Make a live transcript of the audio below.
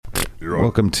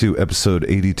Welcome to episode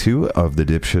 82 of the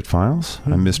DIPSH Files.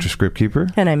 I'm Mr.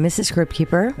 Scriptkeeper. And I'm Mrs.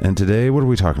 Scriptkeeper. And today, what are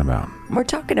we talking about? We're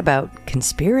talking about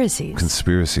conspiracies.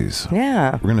 Conspiracies.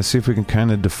 Yeah. We're going to see if we can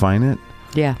kind of define it.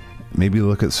 Yeah. Maybe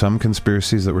look at some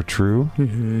conspiracies that were true.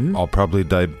 Mm-hmm. I'll probably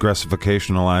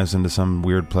digressificationalize into some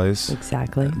weird place.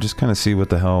 Exactly. Just kind of see what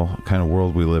the hell kind of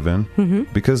world we live in. Mm-hmm.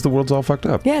 Because the world's all fucked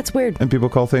up. Yeah, it's weird. And people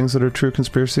call things that are true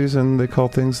conspiracies, and they call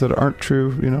things that aren't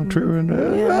true, true. And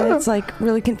yeah, it's like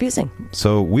really confusing.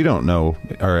 So we don't know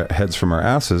our heads from our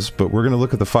asses, but we're going to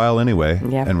look at the file anyway,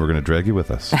 and we're going to drag you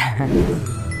with us.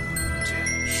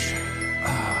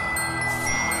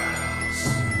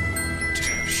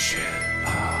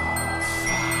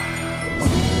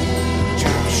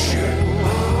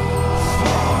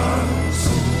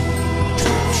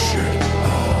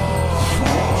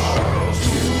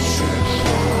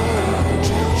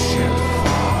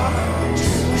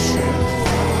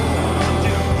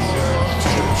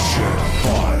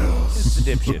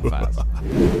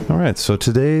 All right, so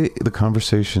today the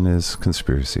conversation is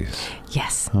conspiracies.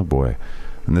 Yes. Oh boy.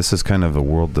 And this is kind of a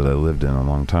world that I lived in a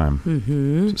long time.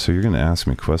 Mm-hmm. So you're going to ask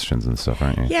me questions and stuff,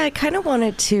 aren't you? Yeah, I kind of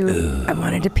wanted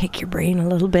to pick your brain a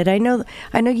little bit. I know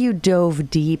you dove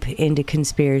deep into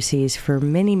conspiracies for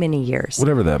many, many years.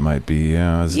 Whatever that might be,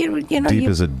 yeah. As deep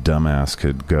as a dumbass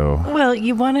could go. Well,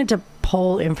 you wanted to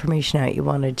pull information out. You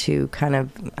wanted to kind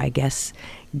of, I guess,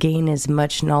 gain as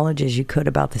much knowledge as you could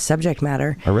about the subject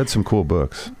matter. I read some cool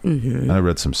books. Mm-hmm. And I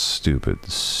read some stupid,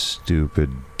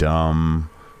 dumb,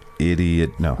 idiot.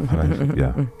 No, but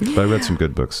I read some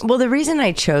good books. Well, the reason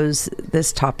I chose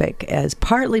this topic is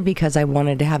partly because I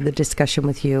wanted to have the discussion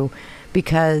with you,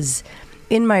 because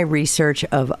in my research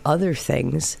of other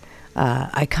things,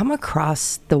 I come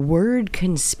across the word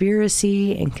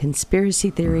conspiracy and conspiracy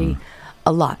theory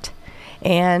a lot.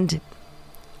 And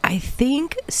I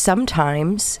think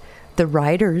sometimes the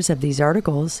writers of these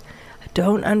articles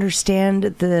don't understand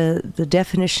the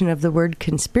definition of the word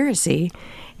conspiracy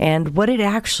and what it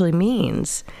actually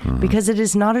means, because it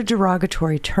is not a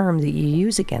derogatory term that you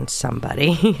use against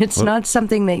somebody. It's not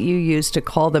something that you use to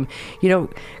call them.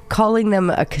 Calling them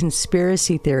a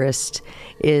conspiracy theorist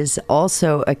is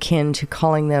also akin to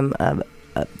calling them a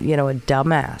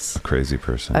dumbass. A crazy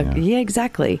person. Yeah,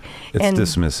 exactly. It's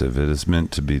dismissive. It is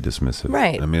meant to be dismissive.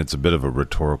 Right. I mean, it's a bit of a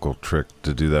rhetorical trick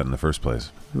to do that in the first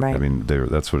place. Right. I mean,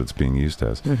 that's what it's being used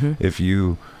as. Mm-hmm. If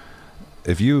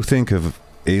you think of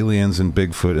aliens and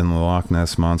Bigfoot and the Loch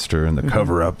Ness Monster and the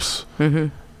cover-ups,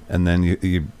 and then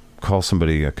you call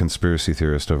somebody a conspiracy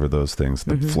theorist over those things,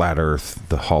 the flat Earth,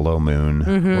 the hollow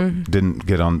moon, didn't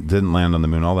land on the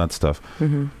moon, all that stuff.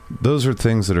 Mm-hmm. Those are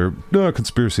things that are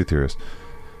conspiracy theorists.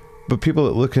 But people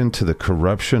that look into the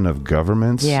corruption of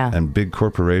governments and big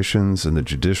corporations and the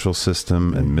judicial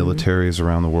system and militaries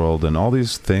around the world and all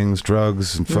these things,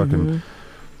 drugs and fucking,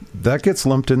 that gets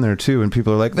lumped in there too. And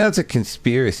people are like, that's a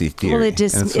conspiracy theory. Well,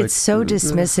 it's so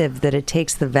dismissive that it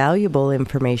takes the valuable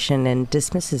information and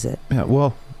dismisses it. Yeah,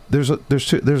 well, there's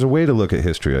a way to look at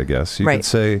history, I guess. You could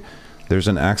say there's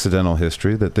an accidental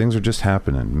history, that things are just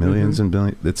happening, millions and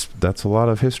billions. That's a lot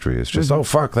of history. It's just, oh,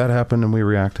 fuck, that happened and we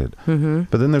reacted.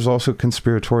 But then there's also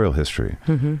conspiratorial history,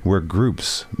 where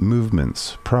groups,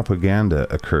 movements, propaganda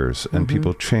occurs, and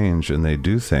people change and they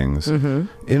do things in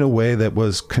a way that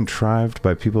was contrived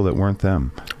by people that weren't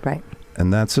them. Right.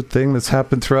 And that's a thing that's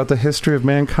happened throughout the history of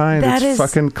mankind. It's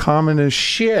fucking common as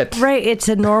shit. Right. It's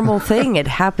a normal thing. It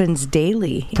happens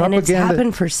daily. And it's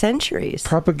happened for centuries.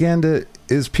 Propaganda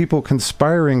is people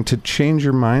conspiring to change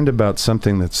your mind about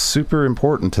something that's super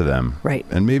important to them. Right.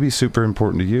 And maybe super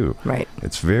important to you. Right.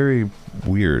 It's very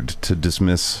weird to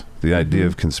dismiss the idea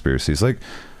of conspiracies. Like,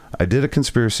 I did a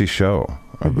conspiracy show,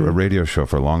 a radio show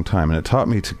for a long time, and it taught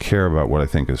me to care about what I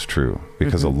think is true,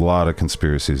 because a lot of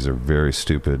conspiracies are very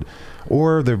stupid,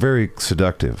 or they're very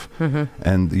seductive,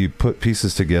 and you put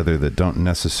pieces together that don't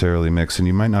necessarily mix, and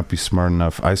you might not be smart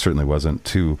enough, I certainly wasn't,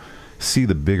 to see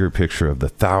the bigger picture of the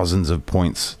thousands of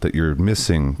points that you're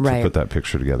missing to put that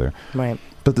picture together. Right.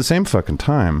 But at the same fucking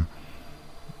time,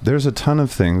 there's a ton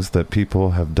of things that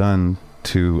people have done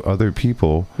to other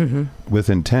people with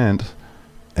intent,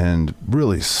 and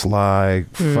really sly,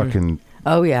 fucking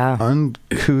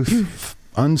uncouth,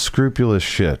 unscrupulous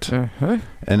shit. And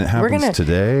it happens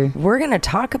today. We're going to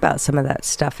talk about some of that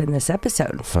stuff in this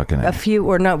episode. Fucking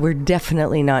we're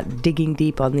definitely not digging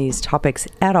deep on these topics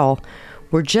at all.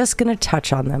 We're just going to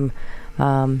touch on them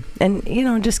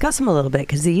and, discuss them a little bit,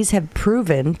 because these have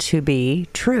proven to be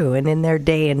true. And in their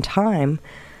day and time,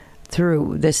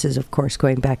 this is, of course,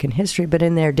 going back in history, but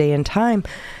in their day and time,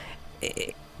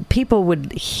 people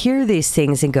would hear these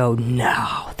things and go,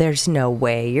 no, there's no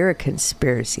way. You're a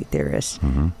conspiracy theorist.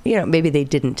 Maybe they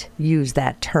didn't use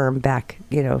that term back,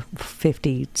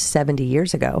 50, 70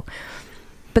 years ago.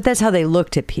 But that's how they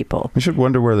looked at people. You should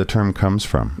wonder where the term comes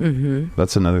from.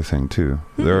 That's another thing, too.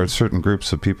 There are certain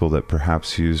groups of people that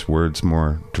perhaps use words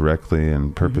more directly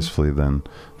and purposefully than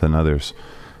others.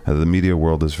 The media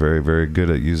world is very, very good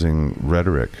at using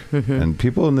rhetoric. And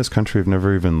people in this country have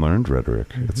never even learned rhetoric.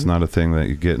 It's not a thing that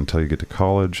you get until you get to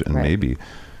college and maybe.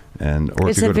 Or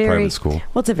if you go to private school.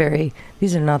 Well,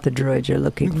 these are not the droids you're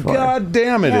looking for. God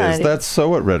damn it is. That's so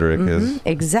what rhetoric is.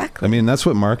 Exactly. I mean, that's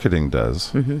what marketing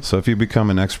does. So if you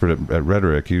become an expert at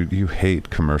rhetoric, you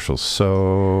hate commercials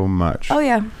so much. Oh,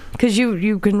 yeah. Because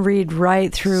you can read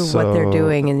right through what they're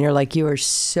doing, and you're like, you are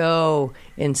so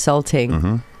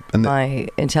insulting my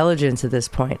intelligence at this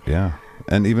point. Yeah.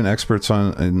 And even experts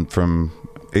from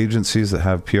agencies that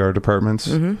have PR departments,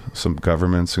 some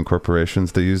governments and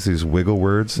corporations, they use these wiggle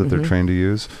words that they're trained to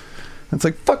use. And it's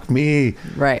like, fuck me.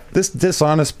 Right. This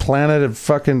dishonest planet of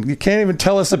fucking, you can't even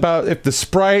tell us about if the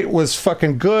Sprite was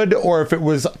fucking good or if it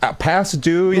was past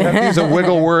due. You have to use a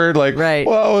wiggle word like,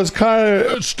 well, it was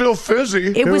it's still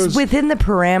fizzy. It was within the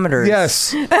parameters.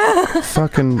 Yes.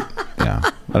 Fucking, yeah.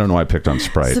 I don't know why I picked on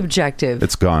Sprite. Subjective.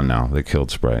 It's gone now. They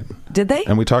killed Sprite. Did they?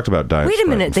 And we talked about Diet Wait a Sprite.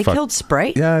 minute. They killed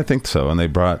Sprite? Yeah, I think so. And they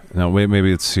brought,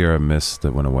 maybe it's Sierra Mist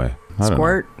that went away.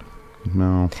 Squirt?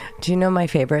 No. Do you know my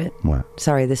favorite? What?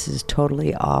 Sorry, this is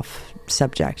totally off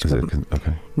subject. Is it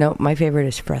okay? No, my favorite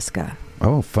is Fresca.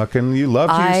 Oh, fucking, you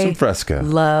love to use some Fresca. I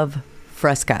love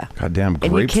Fresca. Goddamn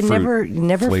grapefruit. And you can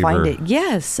never flavor. find it.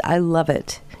 Yes, I love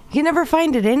it. You can never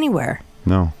find it anywhere.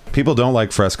 No. People don't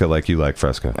like Fresca like you like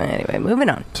Fresca. Anyway, moving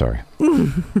on. Sorry.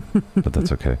 But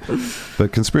that's okay.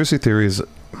 But conspiracy theories,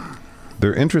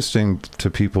 they're interesting to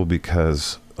people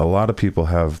because a lot of people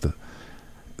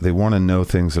they want to know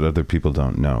things that other people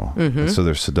don't know. And so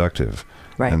they're seductive.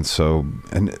 Right. And so,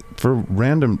 and for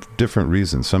random different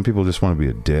reasons, some people just want to be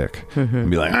a dick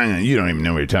and be like, you don't even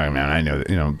know what you're talking about. I know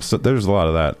that, so there's a lot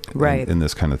of that in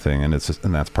this kind of thing. And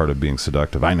and that's part of being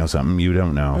seductive. I know something you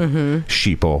don't know.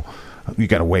 Sheeple. You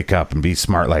got to wake up and be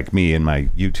smart like me in my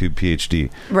YouTube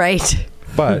PhD. Right.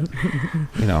 But,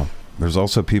 there's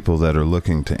also people that are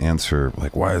looking to answer,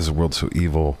 like, why is the world so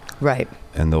evil? Right.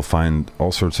 And they'll find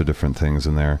all sorts of different things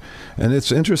in there. And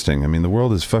it's interesting. I mean, the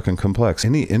world is fucking complex.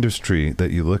 Any industry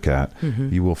that you look at,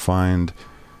 you will find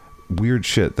weird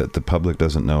shit that the public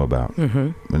doesn't know about.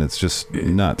 And it's just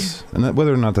nuts. And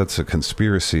whether or not that's a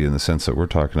conspiracy in the sense that we're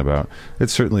talking about,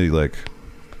 it's certainly like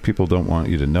people don't want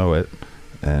you to know it.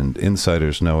 And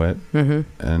insiders know it.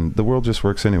 And the world just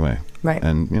works anyway. Right.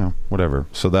 And, whatever.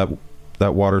 So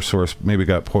that water source maybe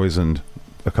got poisoned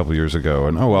a couple years ago.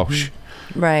 And,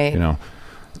 right.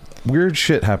 Weird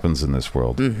shit happens in this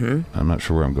world. I'm not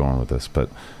sure where I'm going with this, but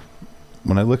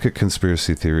when I look at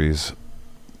conspiracy theories,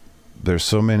 there's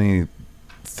so many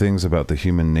things about the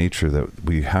human nature that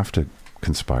we have to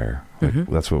conspire. Like,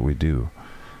 that's what we do.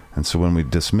 And so when we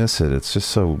dismiss it, it's just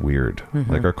so weird.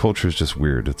 Like, our culture is just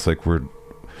weird. It's like we're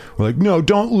like, no,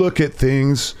 don't look at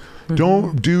things.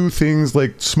 Don't do things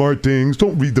like smart things.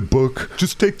 Don't read the book.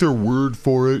 Just take their word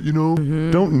for it,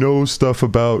 Don't know stuff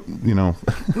about,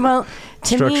 well,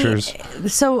 to structures. Me,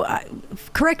 so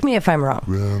correct me if I'm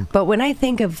wrong, but when I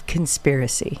think of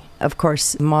conspiracy, of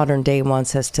course, modern day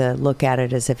wants us to look at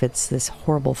it as if it's this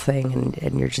horrible thing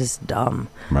and you're just dumb.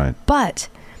 Right. But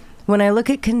when I look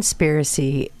at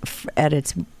conspiracy at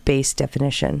its base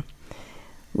definition,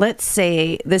 let's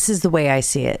say this is the way I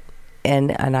see it.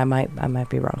 And I might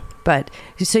be wrong. But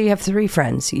so you have three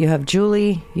friends. You have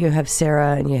Julie, you have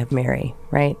Sarah, and you have Mary,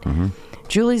 right?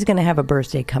 Julie's going to have a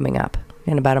birthday coming up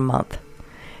in about a month.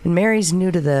 And Mary's new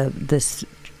to this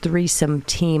threesome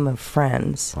team of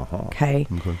friends. Okay?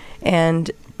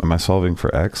 And am I solving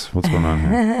for X? What's going on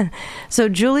here? So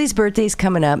Julie's birthday's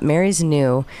coming up. Mary's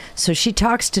new. So she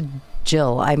talks to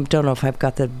Jill. I don't know if I've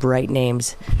got the right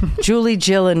names. Julie,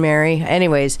 Jill, and Mary.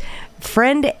 Anyways,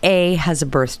 friend A has a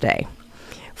birthday.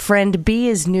 Friend B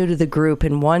is new to the group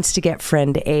and wants to get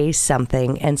friend A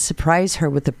something and surprise her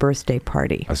with a birthday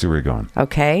party. I see where you're going.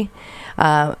 Okay.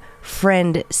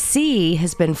 Friend C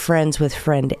has been friends with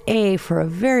friend A for a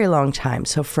very long time.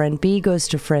 So friend B goes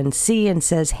to friend C and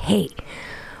says, hey,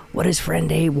 what does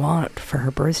friend A want for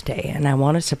her birthday? And I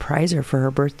want to surprise her for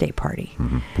her birthday party.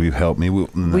 Will you help me?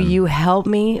 Will you help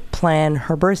me plan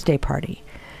her birthday party?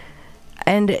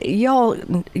 And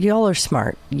y'all are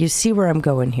smart. You see where I'm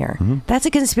going here. That's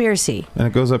a conspiracy. And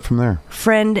it goes up from there.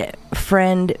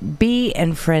 Friend B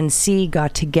and friend C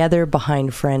got together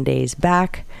behind friend A's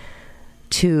back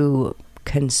to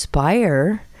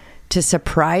conspire to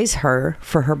surprise her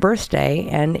for her birthday,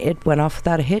 and it went off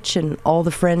without a hitch, and all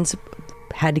the friends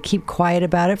had to keep quiet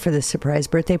about it for the surprise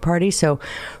birthday party. So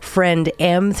friend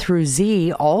M through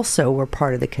Z also were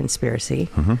part of the conspiracy.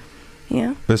 Mm-hmm.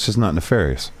 Yeah. This is not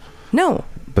nefarious. No.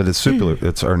 But it's super.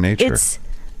 It's our nature. It's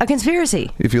a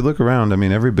conspiracy. If you look around, I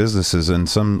mean, every business is in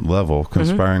some level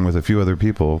conspiring with a few other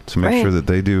people to make sure that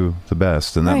they do the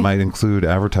best. And that might include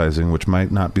advertising, which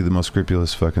might not be the most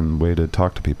scrupulous fucking way to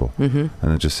talk to people. Mm-hmm.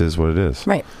 And it just is what it is.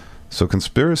 Right. So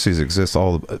conspiracies exist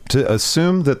to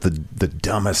assume that the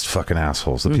dumbest fucking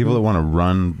assholes, the people that want to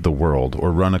run the world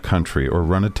or run a country or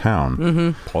run a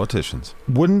town, politicians,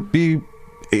 wouldn't be,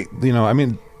 I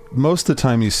mean, most of the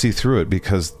time you see through it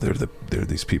because they're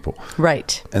these people.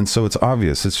 Right. And so it's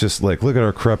obvious. It's just like, look at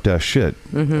our corrupt ass shit.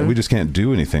 And we just can't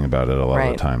do anything about it a lot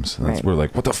of the times. And we're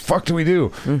like, what the fuck do we do?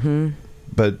 Mm-hmm.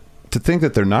 But to think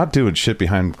that they're not doing shit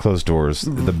behind closed doors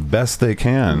the best they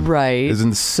can is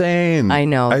insane. I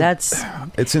know.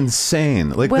 It's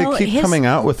insane. Like, they keep coming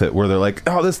out with it where they're like,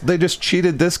 they just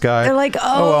cheated this guy. They're like,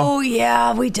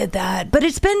 yeah, we did that. But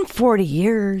it's been 40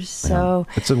 years, so...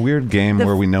 Yeah. It's a weird game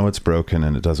where we know it's broken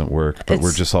and it doesn't work, but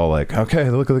we're just all like, okay,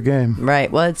 look at the game.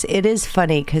 Right. Well, it is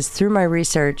funny because through my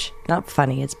research, not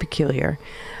funny, it's peculiar.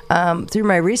 Through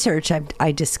my research,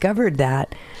 I discovered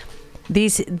that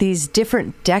these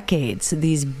different decades,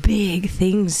 these big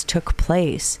things took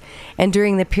place, and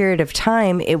during the period of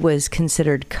time, it was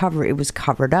considered it was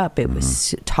covered up, it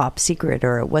was top secret,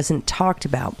 or it wasn't talked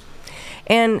about.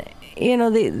 And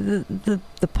the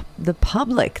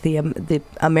public, the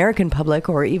American public,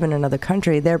 or even another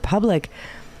country, their public,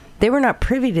 they were not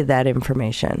privy to that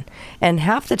information, and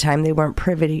half the time they weren't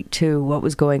privy to what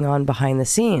was going on behind the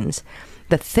scenes.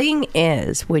 The thing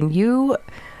is, when you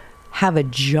have a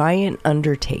giant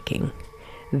undertaking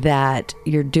that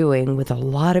you're doing with a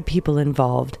lot of people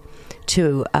involved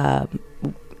to,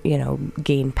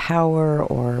 gain power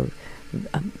or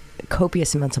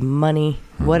copious amounts of money,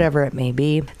 whatever it may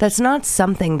be, that's not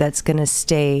something that's going to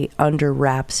stay under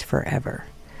wraps forever.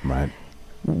 Right.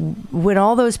 When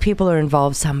all those people are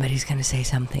involved, somebody's going to say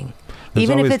something. There's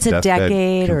even if it's a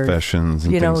decade or confessions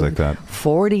and things like that.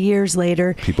 40 years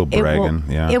later, people bragging,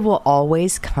 it will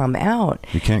always come out.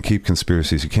 You can't keep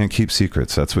conspiracies. You can't keep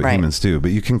secrets. That's what humans do.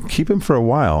 But you can keep them for a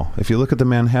while. If you look at the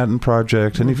Manhattan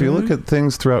Project, and if you look at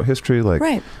things throughout history,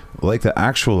 like the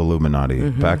actual Illuminati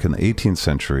back in the 18th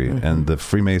century and the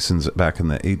Freemasons back in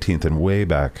the 18th and way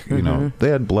back, they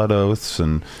had blood oaths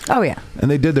and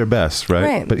they did their best,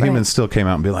 right? But humans still came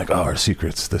out and be like, our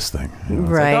secret's this thing.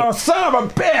 Right. Like, son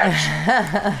of a bitch!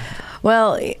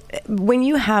 Well, when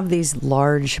you have these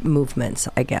large movements,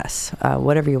 I guess,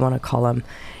 whatever you want to call them,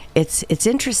 it's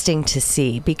interesting to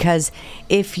see, because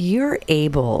if you're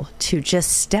able to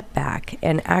just step back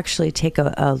and actually take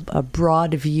a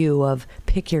broad view of,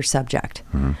 pick your subject,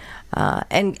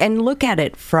 and look at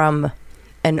it from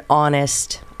an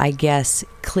honest, I guess,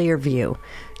 clear view.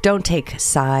 Don't take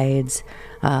sides,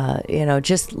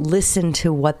 just listen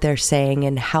to what they're saying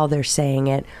and how they're saying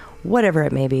it, whatever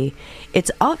it may be.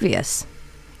 It's obvious.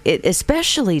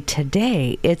 Especially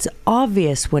today, it's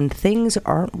obvious when things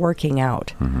aren't working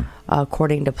out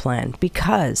according to plan,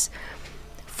 because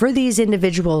for these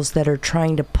individuals that are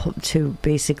trying to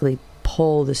basically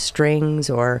pull the strings,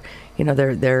 or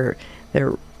they're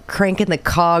cranking the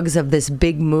cogs of this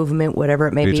big movement, whatever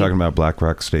it may be. Are you talking about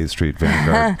BlackRock, State Street,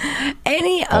 Vanguard?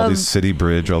 All these City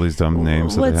Bridge, all these dumb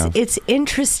names that they have. It's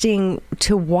interesting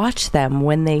to watch them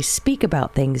when they speak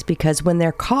about things, because when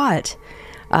they're caught,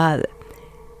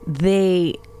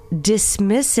 they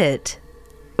dismiss it.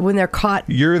 When they're caught,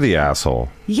 you're the asshole.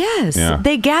 Yes,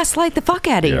 they gaslight the fuck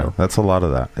out of you. That's a lot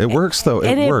of that. It works though.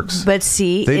 It works. But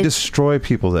see, they destroy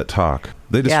people that talk.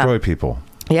 They destroy people.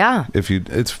 Yeah.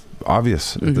 It's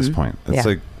obvious at this point. It's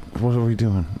like, what are we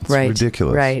doing? It's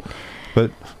ridiculous. Right.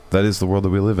 But that is the world that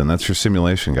we live in. That's your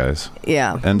simulation, guys.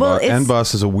 Yeah. And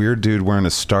Boss is a weird dude wearing a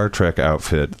Star Trek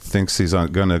outfit. Thinks he's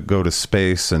going to go to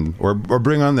space or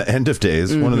bring on the end of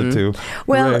days. One of the two.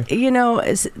 Well,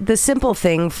 the simple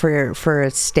thing for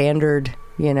a standard,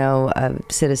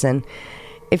 citizen,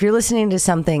 if you're listening to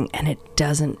something and it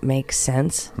doesn't make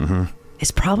sense,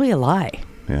 it's probably a lie.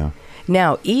 Yeah.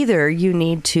 Now, either you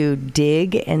need to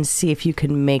dig and see if you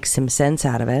can make some sense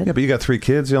out of it. Yeah, but you got 3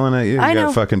 kids yelling at you. You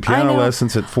got fucking piano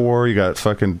lessons at 4. You got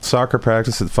fucking soccer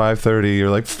practice at 5:30.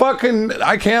 You're like, fucking,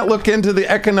 I can't look into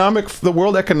the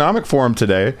World Economic Forum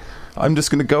today. I'm just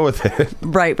going to go with it.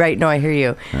 Right. No, I hear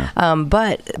you. Yeah.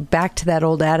 But back to that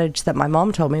old adage that my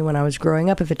mom told me when I was growing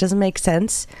up, if it doesn't make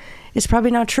sense, it's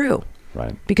probably not true.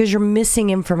 Right. Because you're missing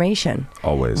information.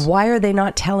 Always. Why are they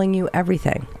not telling you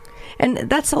everything? And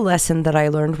that's a lesson that I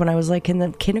learned when I was in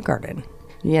the kindergarten.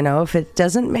 You know, if it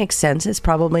doesn't make sense, it's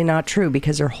probably not true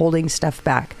because they're holding stuff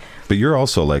back. But you're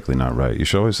also likely not right. You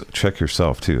should always check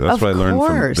yourself, too. That's what I learned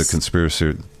from the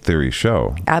Conspiracy Theory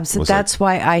show. Absolutely. That's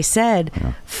why I said,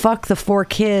 fuck the 4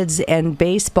 kids and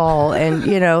baseball and,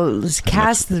 you know,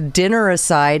 cast the dinner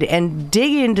aside and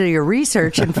dig into your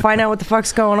research and find out what the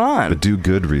fuck's going on. But do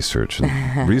good research.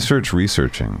 And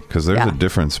researching. Because there's a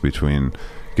difference between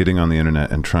getting on the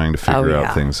internet and trying to figure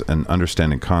out things and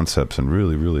understanding concepts and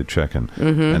really, really checking.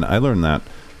 And I learned that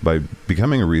by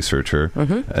becoming a researcher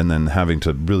and then having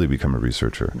to really become a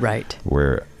researcher. Right.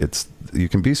 Where you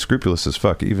can be scrupulous as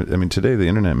fuck. Today the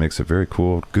internet makes it very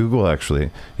cool. Google actually,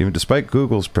 even despite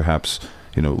Google's perhaps,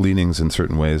 leanings in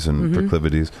certain ways and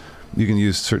proclivities, you can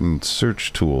use certain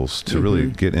search tools to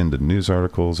really get into news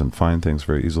articles and find things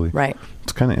very easily. Right.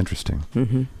 It's kind of interesting.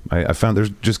 I found there's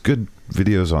just good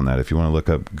videos on that. If you want to look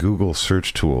up Google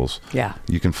search tools,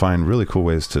 you can find really cool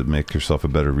ways to make yourself a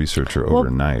better researcher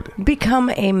overnight. Become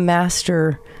a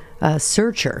master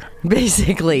searcher,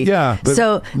 basically. Yeah, but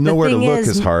so nowhere to look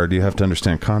is hard. You have to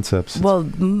understand concepts. Well,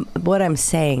 what I'm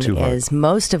saying is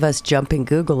most of us jump in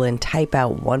Google and type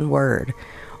out one word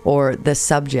or the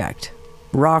subject,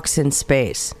 rocks in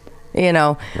space,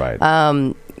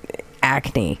 right.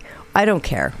 Acne. I don't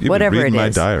care. You've whatever it is. My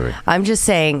diary. I'm just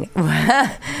saying,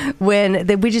 when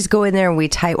we just go in there and we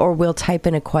type, or we'll type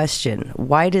in a question.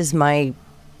 Why does my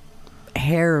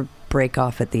hair break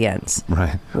off at the ends?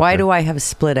 Right. Why do I have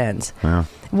split ends? Yeah.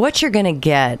 What you're going to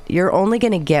get, you're only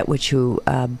going to get what you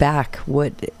back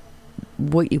what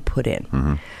you put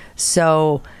in.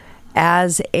 So,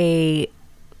 as a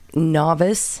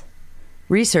novice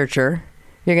researcher,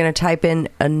 you're going to type in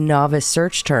a novice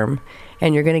search term.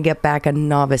 And you're going to get back a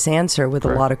novice answer with a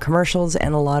lot of commercials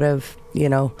and a lot of,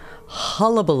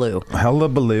 hullabaloo.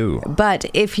 Hullabaloo. But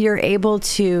if you're able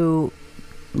to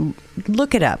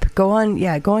look it up, go on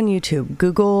YouTube,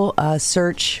 Google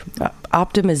search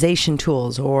optimization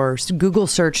tools or Google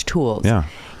search tools. Yeah.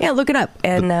 Yeah, look it up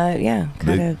and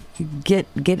kind of get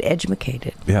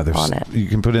educated on it. You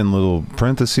can put in little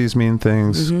parentheses mean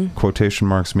things, quotation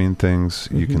marks mean things.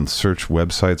 You can search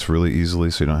websites really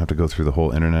easily so you don't have to go through the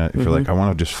whole internet. If you're like, I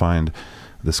want to just find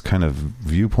this kind of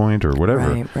viewpoint or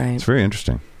whatever. Right. It's very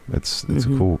interesting. It's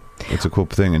a cool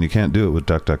thing, and you can't do it with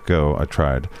DuckDuckGo. I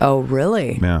tried. Oh,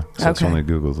 really? Yeah. So it's only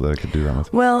Google that I could do that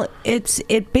with. Well,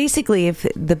 it basically, if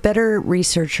the better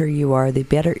researcher you are, the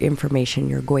better information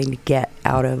you're going to get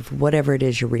out of whatever it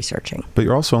is you're researching. But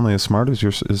you're also only as smart as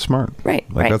you're smart. Right.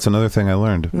 That's another thing I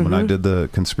learned when I did the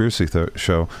conspiracy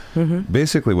show.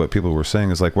 Basically, what people were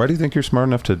saying is like, "Why do you think you're smart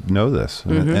enough to know this?"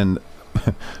 And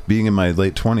being in my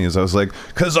late 20s, I was like,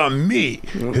 because I'm me,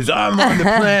 because I'm on the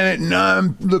planet and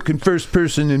I'm looking first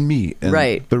person in me. And,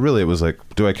 right. But really it was like,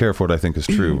 do I care if what I think is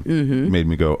true? Made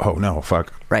me go, oh no,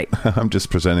 fuck. Right. I'm just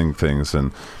presenting things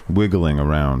and wiggling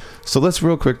around. So let's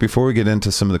real quick, before we get into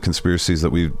some of the conspiracies that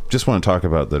we just want to talk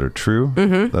about that are true,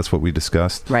 that's what we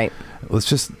discussed. Right. Let's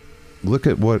just look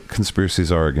at what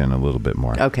conspiracies are again a little bit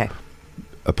more. Okay.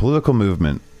 A political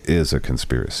movement is a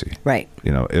conspiracy. Right.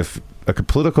 If a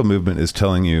political movement is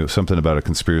telling you something about a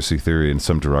conspiracy theory in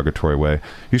some derogatory way,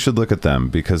 you should look at them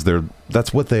because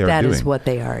that's what they are doing. That is what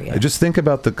they are, yeah. Just think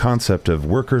about the concept of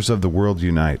workers of the world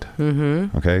unite.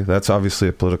 Okay? That's obviously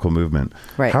a political movement.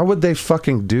 Right. How would they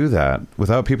fucking do that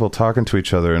without people talking to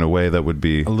each other in a way that would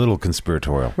be a little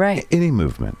conspiratorial? Right. Any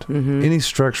movement, any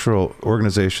structural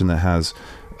organization that has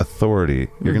authority,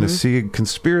 you're going to see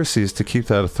conspiracies to keep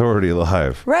that authority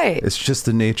alive. Right. It's just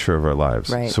the nature of our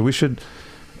lives. Right. So we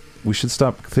should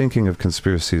stop thinking of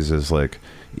conspiracies as like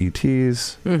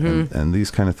ETs and these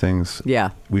kind of things.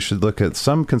 Yeah. We should look at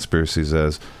some conspiracies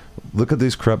as, look at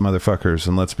these corrupt motherfuckers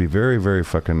and let's be very, very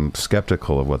fucking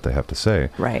skeptical of what they have to say.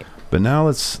 Right. But now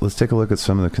let's take a look at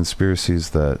some of the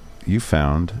conspiracies that you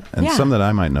found and some that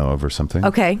I might know of or something.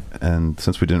 Okay. And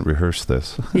since we didn't rehearse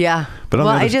this. Yeah. But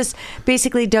I just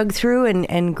basically dug through and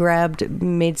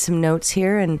made some notes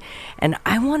here and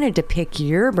I wanted to pick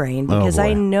your brain because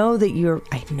I know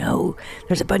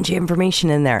there's a bunch of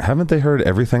information in there. Haven't they heard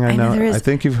everything I know? I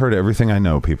think you've heard everything I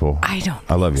know, people. I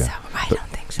love you. I don't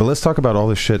think so. But let's talk about all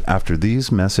this shit after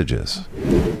these messages.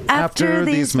 After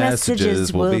these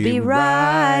messages, we'll be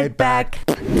right back.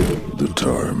 The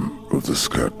time of of the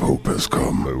Scat Pope has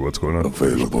come. Hey, what's going on?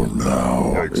 Available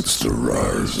now. Yikes. It's the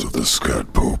rise of the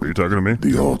Scat Pope. Are you talking to me?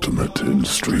 The ultimate in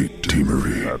street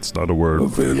teamery. That's not a word.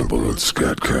 Available at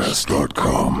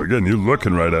SKATCAST.com. Again, you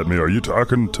looking right at me. Are you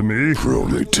talking to me? For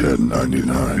only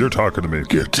 $10.99. You're talking to me.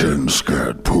 Get 10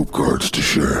 Scat Pope cards to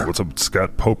share. What's a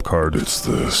Scat Pope card? It's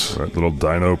this. Right, little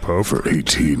Dino Pope. For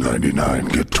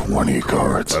 $18.99, get 20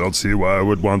 cards. I don't see why I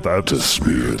would want that. To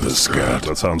smear the Scat.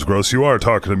 That sounds gross. You are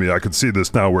talking to me. I can see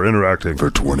this now. We're interacting. For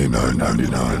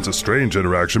 $29.99. It's a strange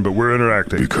interaction, but we're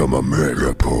interacting. Become a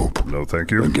Mega Pope. No,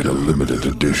 thank you. And get a limited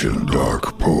edition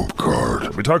Dark Pope card.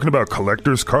 Are we talking about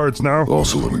collector's cards now?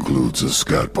 Also includes a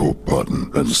Scat Pope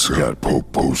button and Scat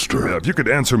Pope poster. Yeah, if you could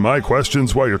answer my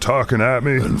questions while you're talking at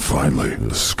me. And finally,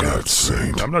 the Scat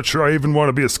Saint. I'm not sure I even want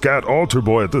to be a Scat altar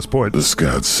boy at this point. The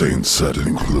Scat Saint set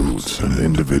includes an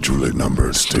individually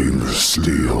numbered stainless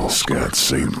steel Scat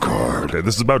Saint card. Okay,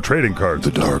 this is about trading cards.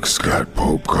 The Dark Scat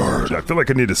Pope card. I feel like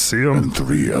I need to see them. And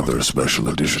 3 other special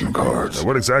edition cards. Now,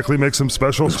 what exactly makes them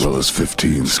special? As well as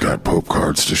 15 Scat Pope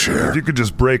cards to share. If you could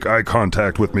just break eye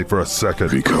contact with me for a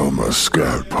second. Become a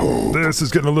Scat Pope. This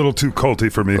is getting a little too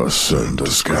culty for me. Ascend to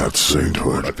Scat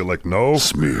Sainthood. I feel like no.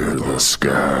 Smear the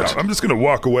Scat. I'm just gonna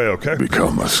walk away, okay?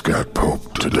 Become a Scat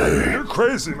Pope today. You're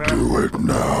crazy, man. Do it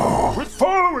now. Quit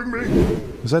following me.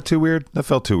 Was that too weird? That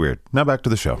felt too weird. Now back to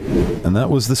the show. And that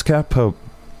was the Scat Pope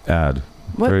ad.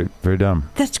 What? Very, very dumb.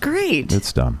 That's great.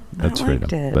 It's dumb. It's very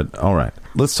liked dumb. it. But all right.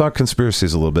 Let's talk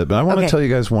conspiracies a little bit. But I want to Okay. tell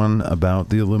you guys one about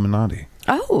the Illuminati.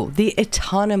 Oh, the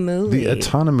Autonomuli. The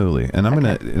Autonomuli. And I'm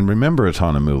going to remember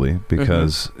Autonomuli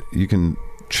because you can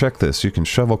check this. You can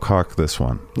shovel cock this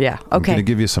one. Yeah. I'm Okay. going to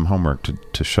give you some homework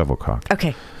to shovel cock.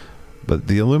 Okay. But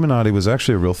the Illuminati was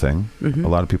actually a real thing. Mm-hmm. A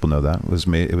lot of people know that.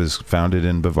 It was founded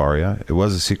in Bavaria. It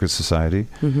was a secret society.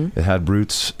 Mm-hmm. It had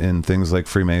roots in things like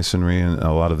Freemasonry and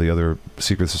a lot of the other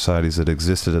secret societies that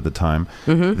existed at the time.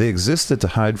 Mm-hmm. They existed to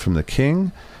hide from the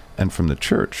king and from the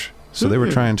church. So they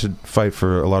were trying to fight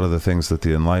for a lot of the things that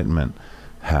the Enlightenment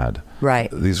had.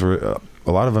 Right. These were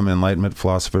a lot of them Enlightenment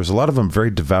philosophers, a lot of them very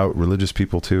devout religious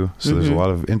people too. So there's a lot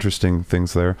of interesting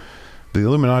things there. The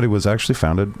Illuminati was actually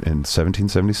founded in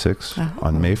 1776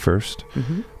 on May 1st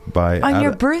by On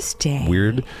your birthday.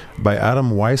 Weird. By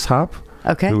Adam Weishaupt,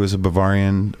 Okay. who was a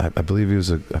Bavarian. I believe he was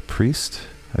a priest.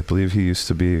 I believe he used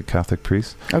to be a Catholic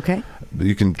priest. Okay.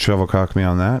 You can shovel cock me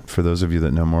on that for those of you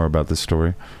that know more about this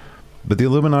story. But the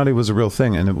Illuminati was a real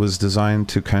thing, and it was designed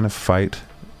to kind of fight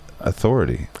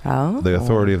authority, Oh. the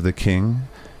authority of the king.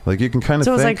 Like you can kind of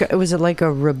So think it was like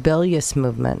a rebellious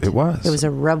movement. it was. It was a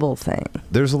rebel thing.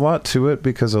 There's a lot to it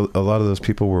because a lot of those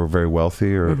people were very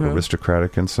wealthy or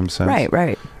aristocratic in some sense.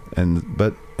 Right.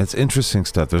 But it's interesting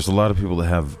stuff. There's a lot of people that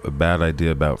have a bad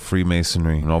idea about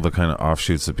Freemasonry and all the kind of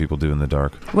offshoots that people do in the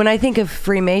dark. When I think of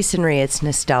Freemasonry, it's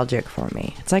nostalgic for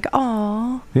me. It's like,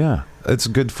 oh, Yeah, it's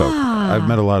good folk. I've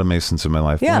met a lot of Masons in my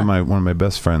life. Yeah. One of my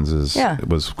best friends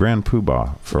was Grand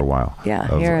Poobah for a while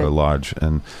of hear a it. lodge,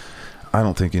 and I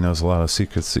don't think he knows a lot of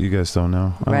secrets that you guys don't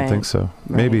know. I Right. don't think so.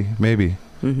 Right. Maybe.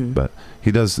 Mm-hmm. But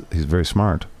he does. He's very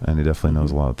smart, and he definitely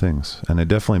knows a lot of things. And they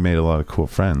definitely made a lot of cool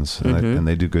friends, and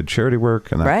they do good charity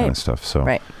work and that kind of stuff. So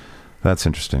that's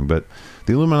interesting. But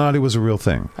the Illuminati was a real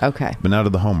thing. Okay. But now to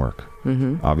the homework.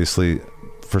 Obviously,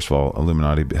 first of all,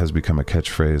 Illuminati has become a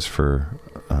catchphrase for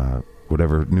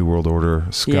whatever New World Order,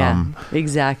 scum. Yeah,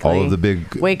 exactly. All of the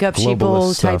big wake up globalist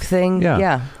sheeple stuff. type thing.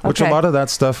 Yeah. Which a lot of that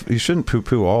stuff, you shouldn't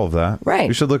poo-poo all of that. Right.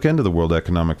 You should look into the World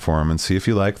Economic Forum and see if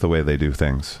you like the way they do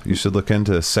things. You should look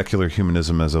into secular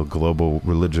humanism as a global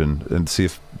religion and see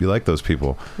if you like those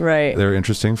people. Right. They're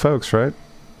interesting folks, right?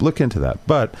 Look into that.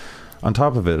 But on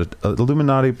top of it,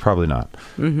 Illuminati, probably not.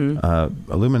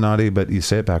 Illuminati, but you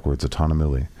say it backwards,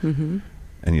 Autonomuli.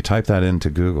 And you type that into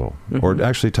Google, or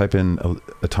actually type in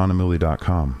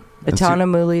autonomuli.com.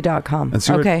 Autonomuli.com. And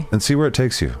see and see where it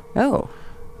takes you. Oh.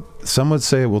 Some would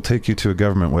say it will take you to a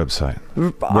government website.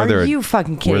 Are you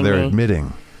fucking kidding me? Where they're me?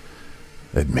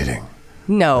 admitting.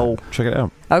 No. Check it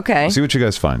out. Okay. See what you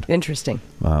guys find. Interesting.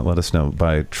 Let us know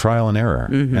by trial and error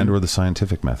and or the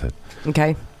scientific method.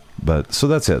 Okay. But so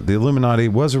that's it. The Illuminati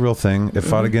was a real thing. It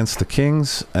fought against the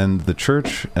kings and the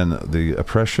church and the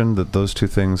oppression that those two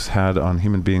things had on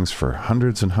human beings for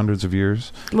hundreds and hundreds of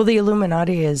years. Well, the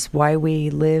Illuminati is why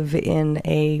we live in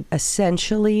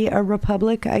essentially a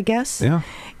republic, I guess. Yeah.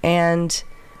 And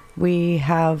we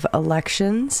have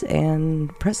elections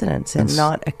and presidents and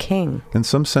not a king. In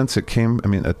some sense, it came,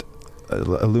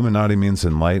 Illuminati means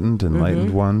enlightened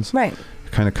ones. Right.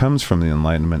 Kind of comes from the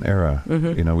Enlightenment era.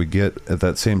 You know, we get at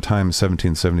that same time,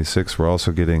 1776, we're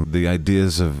also getting the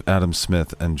ideas of Adam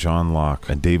Smith and John Locke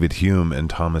and David Hume and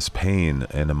Thomas Paine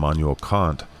and Immanuel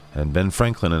Kant and Ben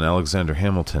Franklin and Alexander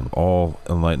Hamilton, all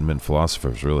Enlightenment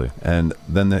philosophers, really. And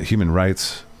then the human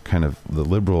rights, kind of the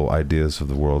liberal ideas of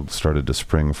the world started to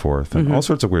spring forth, and all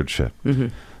sorts of weird shit.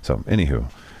 So,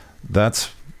 anywho,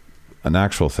 that's an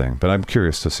actual thing, but I'm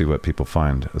curious to see what people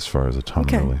find as far as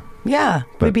autonomy. Yeah,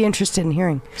 we'd be interested in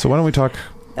hearing. So why don't we talk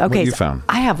what you found?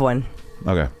 I have one.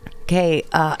 Okay,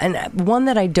 and one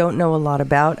that I don't know a lot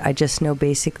about. I just know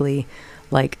basically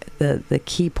like the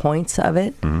key points of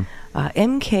it.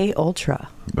 MK Ultra.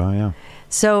 Oh, yeah.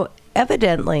 So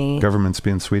evidently... Government's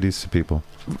being sweeties to people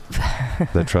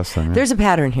that trust them. Yeah. There's a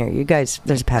pattern here. You guys,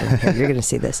 there's a pattern here. You're going to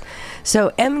see this.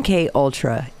 So MK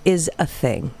Ultra is a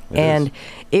thing.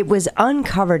 It was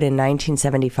uncovered in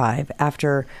 1975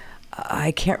 after,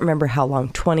 I can't remember how long,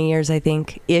 20 years, I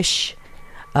think, ish.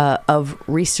 Of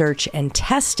research and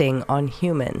testing on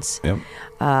humans. Yep.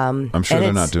 I'm sure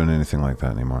they're not doing anything like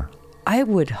that anymore. I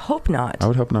would hope not. I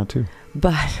would hope not, too.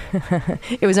 But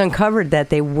it was uncovered that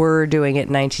they were doing it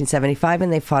in 1975,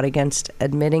 and they fought against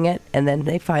admitting it, and then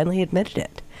they finally admitted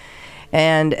it.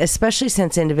 And especially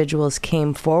since individuals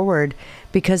came forward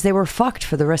because they were fucked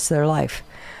for the rest of their life.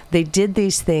 They did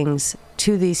these things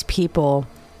to these people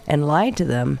and lied to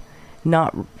them,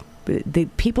 the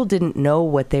people didn't know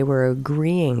what they were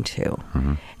agreeing to.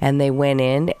 And they went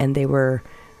in and they were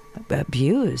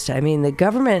abused. I mean, the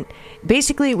government,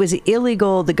 basically it was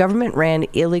illegal. The government ran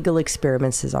illegal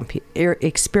experiments on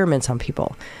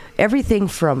people. Everything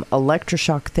from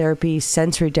electroshock therapy,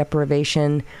 sensory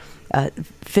deprivation,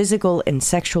 physical and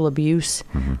sexual abuse.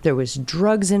 There was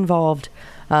drugs involved.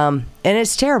 And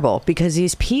it's terrible because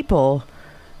these people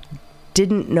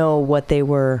didn't know what they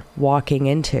were walking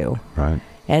into. Right.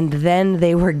 And then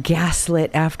they were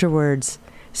gaslit afterwards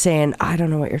saying, I don't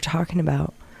know what you're talking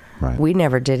about. Right. We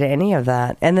never did any of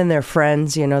that. And then their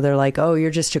friends, they're like, oh,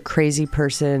 you're just a crazy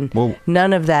person. Well,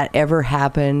 none of that ever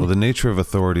happened. Well, the nature of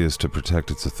authority is to protect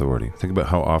its authority. Think about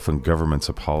how often governments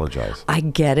apologize. I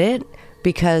get it,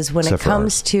 because when it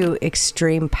comes to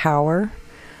extreme power,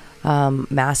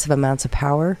 massive amounts of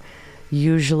power,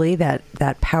 usually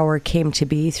that power came to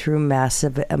be through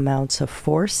massive amounts of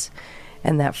force.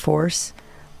 And that force...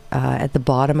 at the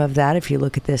bottom of that, if you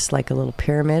look at this like a little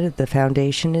pyramid, the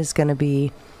foundation is going to be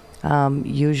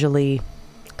usually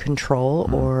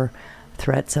control or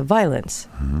threats of violence.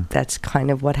 That's kind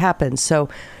of what happens. So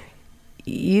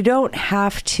you don't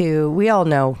have to, we all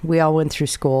know, we all went through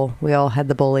school, we all had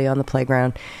the bully on the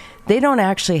playground. They don't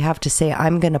actually have to say,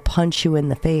 I'm going to punch you in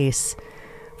the face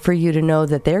for you to know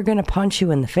that they're going to punch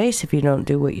you in the face if you don't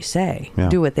do what you say,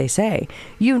 do what they say.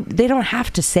 They don't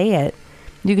have to say it.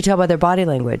 You can tell by their body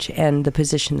language and the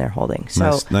position they're holding.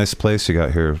 So nice place you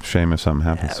got here. Shame if something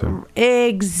happens to them.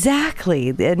 Exactly,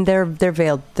 and they're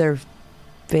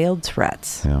veiled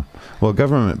threats. Yeah. Well,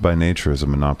 government by nature is a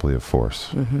monopoly of force.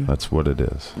 That's what it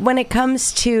is. When it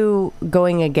comes to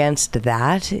going against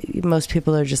that, most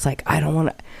people are just like, I don't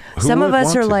want to. Some of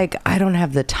us are like, I don't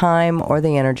have the time or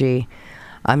the energy.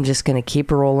 I'm just going to keep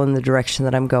rolling the direction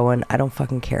that I'm going. I don't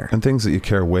fucking care. And things that you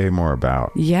care way more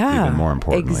about. Yeah. Even more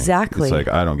importantly. Exactly. It's like,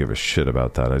 I don't give a shit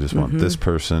about that. I just want this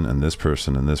person and this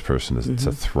person and this person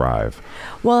to thrive.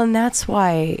 Well, and that's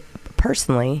why,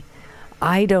 personally,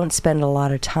 I don't spend a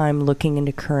lot of time looking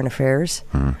into current affairs.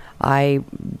 I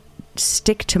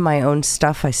stick to my own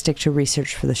stuff. I stick to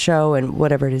research for the show and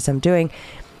whatever it is I'm doing.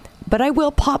 But I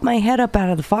will pop my head up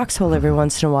out of the foxhole every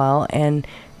once in a while and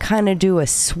kind of do a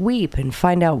sweep and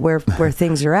find out where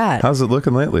things are at. How's it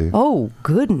looking lately? Oh,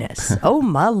 goodness. Oh,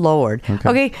 my Lord.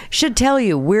 Okay, should tell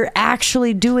you, we're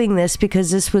actually doing this because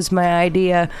this was my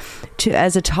idea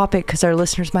as a topic because our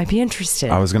listeners might be interested.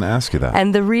 I was going to ask you that.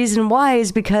 And the reason why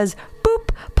is because,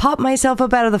 boop, popped myself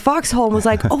up out of the foxhole and was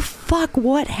like, oh, fuck,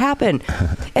 what happened?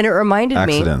 And it reminded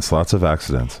me. Accidents, lots of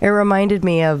accidents. It reminded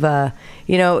me of,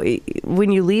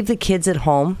 when you leave the kids at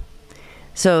home,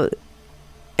 so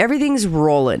everything's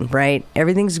rolling, right?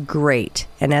 Everything's great.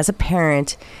 And as a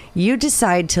parent, you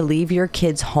decide to leave your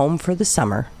kids home for the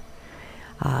summer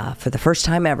for the first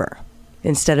time ever,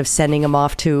 instead of sending them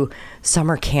off to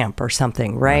summer camp or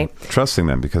something, right? Trusting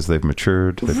them because they've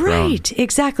matured. They've grown.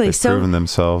 Exactly. They've proven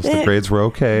themselves. The grades were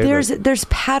okay. There's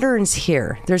patterns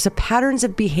here. There's patterns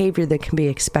of behavior that can be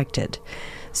expected.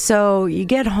 So you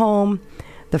get home,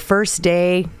 the first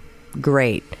day,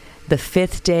 great. The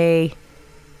 5th day,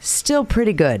 still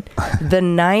pretty good. The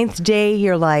 9th day,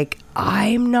 you're like,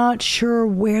 I'm not sure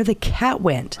where the cat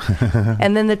went.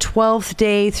 And then the 12th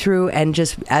day through, and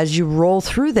just as you roll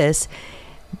through this,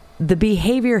 the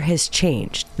behavior has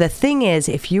changed. The thing is,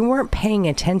 if you weren't paying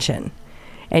attention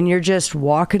and you're just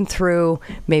walking through,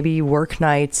 maybe you work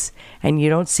nights and you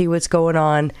don't see what's going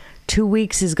on, 2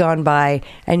 weeks has gone by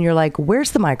and you're like,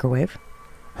 where's the microwave?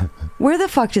 Where the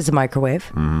fuck is a microwave?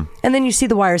 Mm-hmm. And then you see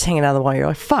the wires hanging out of the wall. You're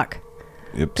like, fuck.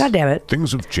 Yep. God damn it.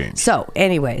 Things have changed. So,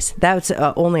 anyways, that's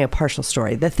only a partial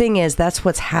story. The thing is, that's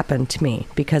what's happened to me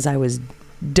because I was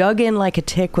dug in like a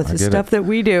tick with the stuff that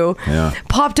we do. Yeah.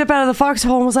 Popped up out of the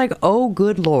foxhole and was like, oh,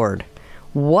 good Lord.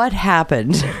 What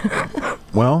happened?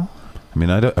 Well, I mean,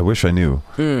 I wish I knew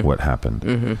what happened.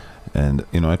 Mm-hmm. And,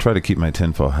 I try to keep my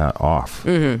tinfoil hat off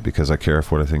because I care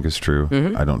for what I think is true.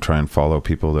 Mm-hmm. I don't try and follow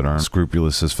people that aren't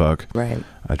scrupulous as fuck. Right.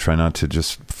 I try not to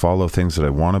just follow things that I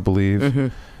want to believe. Mm-hmm.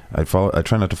 I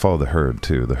try not to follow the herd,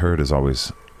 too. The herd is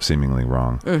always seemingly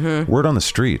wrong. Mm-hmm. Word on the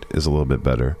street is a little bit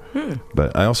better.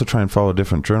 But I also try and follow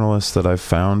different journalists that I've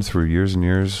found through years and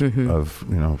years of,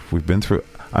 we've been through.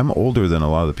 I'm older than a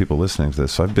lot of the people listening to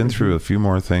this, so I've been through a few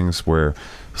more things where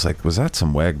it's like, was that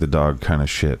some wag the dog kind of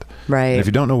shit? Right. And if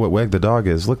you don't know what wag the dog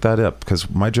is, look that up, because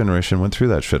my generation went through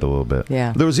that shit a little bit.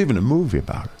 Yeah. There was even a movie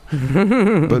about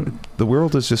it. But the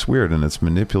world is just weird, and it's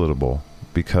manipulatable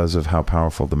because of how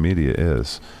powerful the media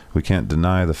is. We can't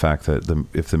deny the fact that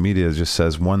if the media just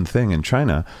says one thing in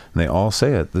China, and they all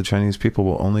say it, the Chinese people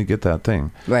will only get that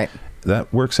thing. Right.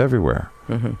 That works everywhere.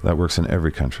 That works in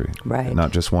every country. Right.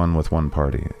 Not just one with one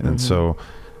party. And so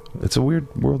it's a weird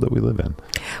world that we live in.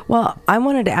 Well, I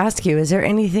wanted to ask you, is there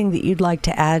anything that you'd like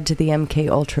to add to the MK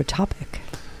Ultra topic?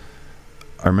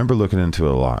 I remember looking into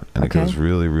it a lot, and it goes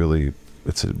really, really,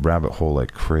 it's a rabbit hole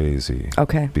like crazy.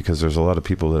 Okay. Because there's a lot of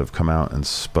people that have come out and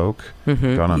spoke,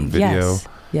 gone on video,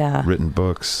 written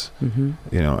books,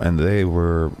 and they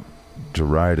were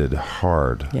derided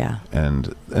hard. Yeah.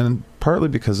 And partly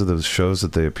because of those shows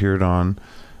that they appeared on.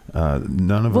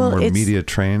 None of them were media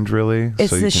trained, really. It's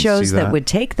the shows that would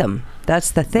take them. That's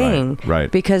the thing.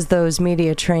 Right. Because those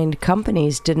media trained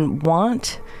companies didn't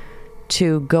want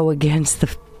to go against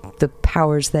the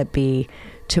powers that be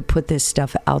to put this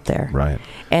stuff out there. Right.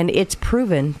 And it's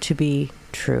proven to be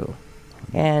true.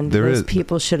 And those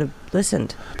people should have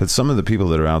listened. But some of the people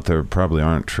that are out there probably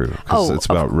aren't true. Because it's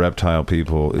about reptile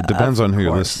people. It depends on who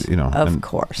you're listening. Of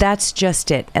course. That's just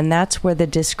it. And that's where the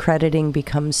discrediting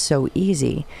becomes so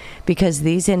easy. Because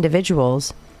these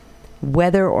individuals,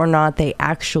 whether or not they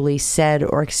actually said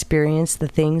or experienced the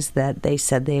things that they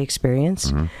said they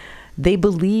experienced, they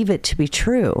believe it to be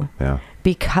true. Yeah.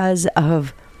 Because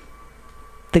of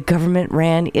the government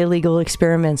ran illegal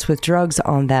experiments with drugs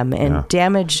on them and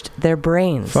damaged their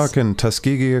brains. Fucking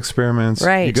Tuskegee experiments.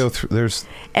 Right. You go through, there's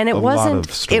and it lot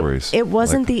of stories. It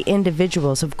wasn't the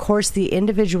individuals. Of course, the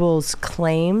individuals'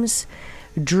 claims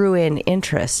drew in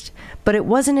interest, but it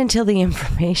wasn't until the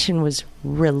information was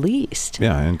released.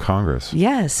 Yeah, in Congress.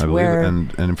 Yes. I believe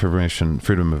and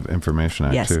Freedom of Information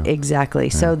Act, too. Yes, exactly.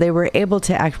 Yeah. So they were able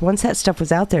to act. Once that stuff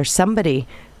was out there, somebody...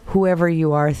 whoever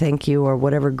you are, thank you, or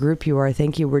whatever group you are,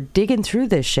 thank you, were digging through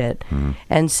this shit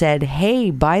and said,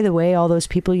 hey, by the way, all those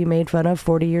people you made fun of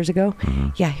 40 years ago,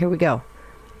 here we go.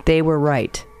 They were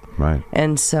right. Right.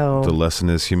 And so... the lesson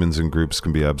is humans and groups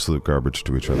can be absolute garbage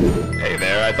to each other. Hey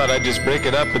there, I thought I'd just break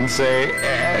it up and say...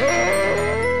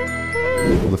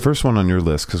 Well, the first one on your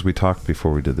list, because we talked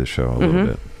before we did this show a little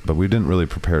bit, but we didn't really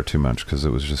prepare too much because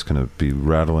it was just going to be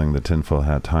rattling the tinfoil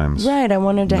hat times. Right, I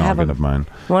wanted to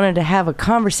have a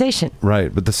conversation.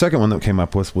 Right, but the second one that came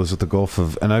up with was at the Gulf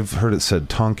of, and I've heard it said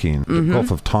Tonkin. The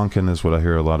Gulf of Tonkin is what I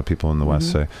hear a lot of people in the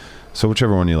West say. So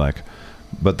whichever one you like.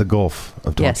 But the Gulf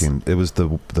of Tonkin, it was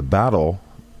the battle,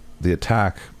 the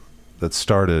attack that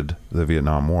started the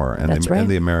Vietnam War and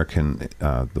the American,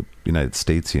 the United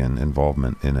Statesian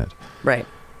involvement in it. Right.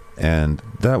 And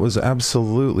that was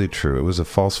absolutely true. It was a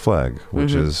false flag,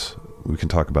 which is, we can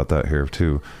talk about that here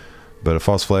too. But a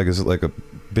false flag is like a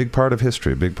big part of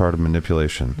history, a big part of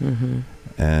manipulation.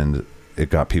 And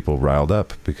it got people riled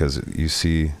up because you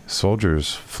see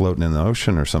soldiers floating in the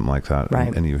ocean or something like that.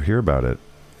 Right. And you hear about it.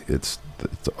 It's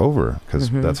over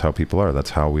because that's how people are.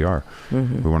 That's how we are.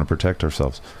 We want to protect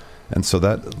ourselves. And so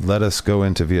that let us go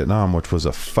into Vietnam, which was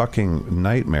a fucking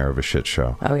nightmare of a shit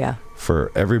show. Oh, yeah.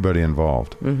 For everybody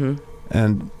involved. And,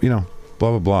 blah,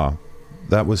 blah, blah.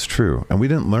 That was true. And we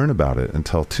didn't learn about it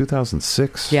until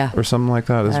 2006 or something like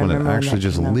that is when it actually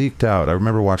just leaked out. I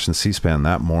remember watching C-SPAN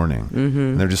that morning.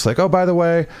 And they're just like, oh, by the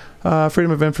way,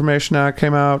 Freedom of Information Act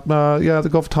came out. The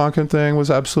Gulf of Tonkin thing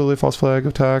was absolutely a false flag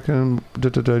attack. And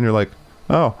you're like,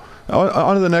 oh,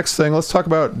 on to the next thing. Let's talk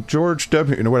about George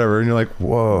W. Whatever. And you're like,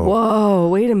 whoa,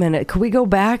 wait a minute. Could we go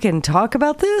back and talk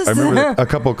about this? I remember a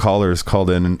couple of callers called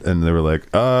in and they were like,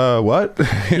 what?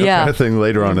 Kind of thing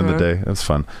later on in the day. That's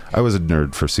fun. I was a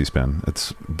nerd for C-SPAN.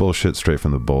 It's bullshit straight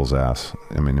from the bull's ass.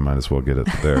 I mean, you might as well get it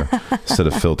there instead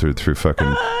of filtered through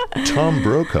fucking Tom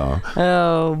Brokaw.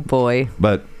 Oh, boy.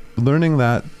 But learning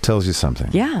that tells you something.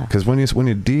 Yeah. Because when you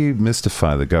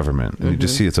demystify the government, and you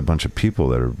just see it's a bunch of people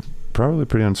that are probably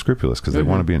pretty unscrupulous because they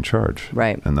want to be in charge.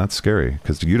 Right. And that's scary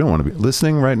because you don't want to be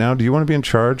listening right now. Do you want to be in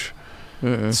charge?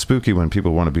 It's spooky when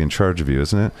people want to be in charge of you,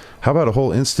 isn't it? How about a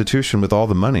whole institution with all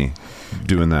the money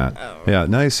doing that? Yeah,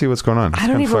 now you see what's going on. I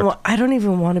don't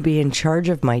even want to be in charge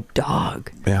of my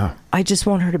dog. Yeah. I just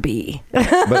want her to be.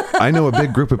 But I know a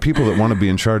big group of people that want to be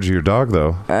in charge of your dog,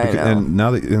 though. I know. And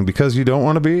now and because you don't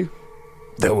want to be,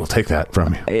 they will take that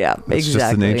from you. Yeah, It's exactly.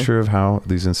 just the nature of how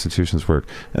these institutions work.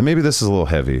 And maybe this is a little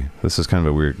heavy. This is kind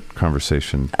of a weird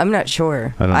conversation. I'm not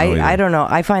sure. I don't know either. I don't know.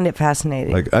 I find it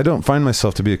fascinating. Like, I don't find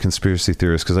myself to be a conspiracy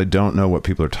theorist because I don't know what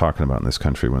people are talking about in this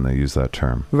country when they use that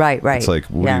term. Right. It's like,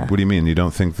 what do you mean? You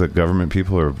don't think that government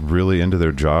people are really into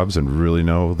their jobs and really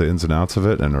know the ins and outs of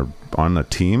it and are on a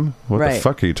team? What the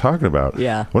fuck are you talking about?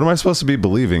 Yeah. What am I supposed to be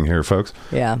believing here, folks?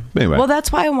 Yeah. Anyway. Well,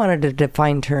 that's why I wanted to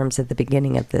define terms at the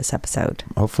beginning of this episode.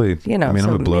 Hopefully, I mean, so I'm a it made it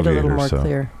a little bloviator, more so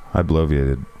clear. I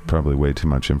bloviated probably way too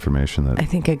much information that... I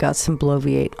think I got some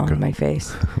bloviate on my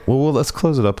face. Well, let's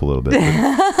close it up a little bit.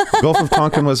 Gulf of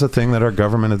Tonkin was a thing that our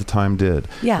government at the time did.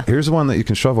 Yeah. Here's one that you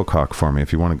can shovel cock for me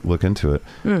if you want to look into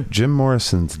it. Jim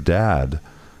Morrison's dad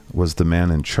was the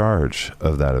man in charge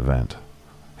of that event.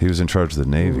 He was in charge of the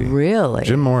Navy. Really?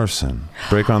 Jim Morrison.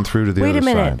 Break on through to the other side.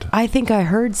 Wait a minute. I think I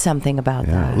heard something about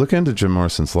that. Look into Jim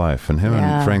Morrison's life. And him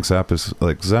and Frank Zappa's,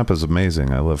 Zappa's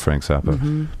amazing. I love Frank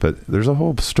Zappa. But there's a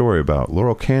whole story about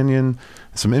Laurel Canyon,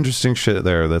 some interesting shit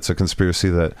there that's a conspiracy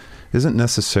that isn't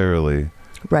necessarily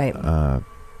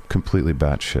completely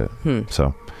batshit.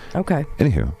 So, okay.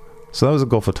 Anywho. So that was the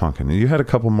Gulf of Tonkin. You had a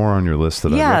couple more on your list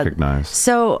that I recognized.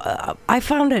 So I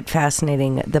found it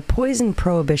fascinating. The poison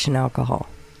prohibition alcohol.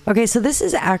 Okay, so this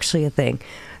is actually a thing.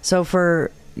 So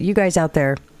for you guys out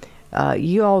there,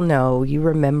 you all know, you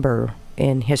remember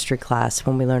in history class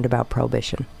when we learned about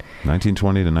prohibition.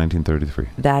 1920 to 1933.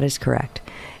 That is correct.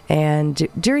 And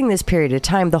during this period of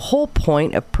time, the whole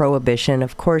point of prohibition,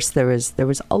 of course, there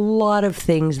was a lot of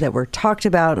things that were talked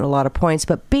about and a lot of points,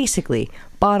 but basically,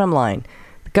 bottom line,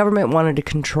 the government wanted to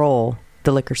control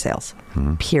the liquor sales,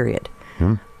 period.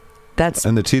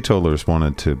 And the teetotalers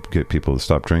wanted to get people to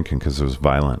stop drinking because it was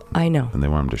violent. I know. And they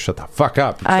wanted them to shut the fuck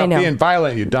up. Stop being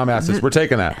violent, you dumbasses. We're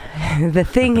taking that. The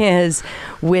thing is,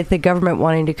 with the government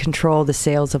wanting to control the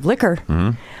sales of liquor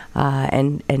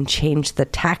and change the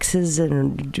taxes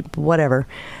and whatever.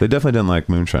 They definitely didn't like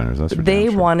moonshiners. That's for They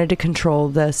damn sure. wanted to control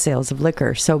the sales of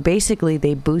liquor. So basically,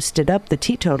 they boosted up the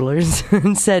teetotalers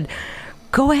and said,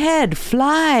 go ahead,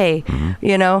 fly.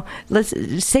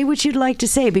 Let's say what you'd like to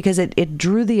say, because it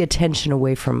drew the attention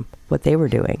away from what they were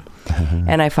doing.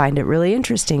 And I find it really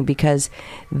interesting because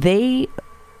they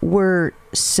were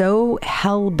so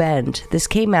hell-bent. This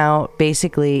came out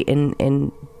basically in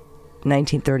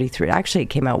 1933. Actually, it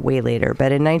came out way later,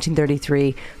 but in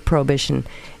 1933, Prohibition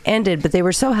ended. But they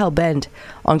were so hell-bent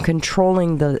on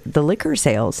controlling the liquor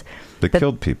sales. They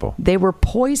killed people. They were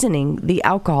poisoning the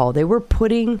alcohol. They were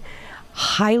putting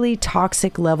highly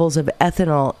toxic levels of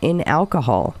ethanol in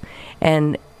alcohol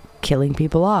and killing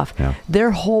people off. Yeah.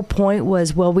 Their whole point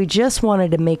was, well, we just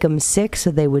wanted to make them sick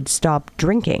so they would stop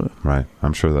drinking. Right.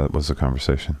 I'm sure that was the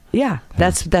conversation. Yeah,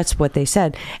 that's what they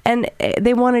said. And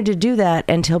they wanted to do that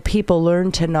until people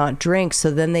learned to not drink,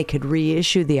 so then they could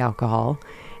reissue the alcohol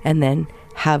and then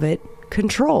have it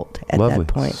controlled at Lovely.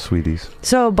 that point. Sweeties.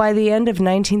 So by the end of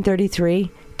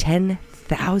 1933,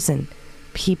 10,000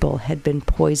 people had been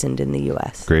poisoned in the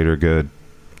U.S. Greater good.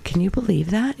 Can you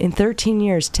believe that? In 13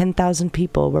 years, 10,000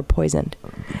 people were poisoned.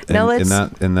 Now in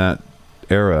that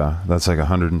era, that's like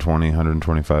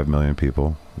 125 million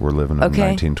people were living in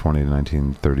 1920 to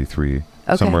 1933,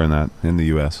 somewhere in the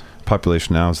U.S.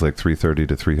 Population now is like 330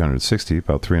 to 360,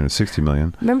 about 360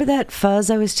 million. Remember that fuzz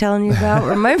I was telling you about?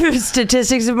 Or my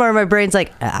statistics of my brain's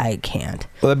like, I can't.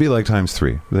 Well, that'd be like times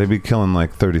 3. They'd be killing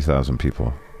like 30,000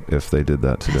 people if they did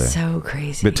that today. That's so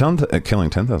crazy. But killing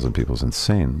 10,000 people is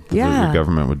insane. Yeah. The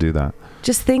government would do that.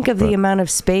 Just think of the amount of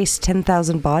space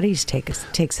 10,000 bodies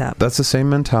takes up. That's the same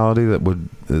mentality that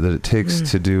it takes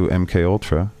to do MK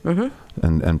Ultra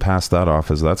and pass that off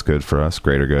as that's good for us,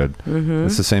 greater good.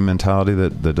 It's the same mentality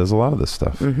that does a lot of this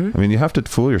stuff. I mean, you have to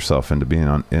fool yourself into being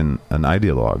in an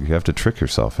ideologue. You have to trick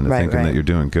yourself into thinking that you're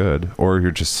doing good, or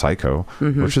you're just psycho,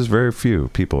 which is very few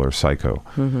people are psycho.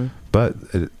 But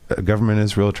government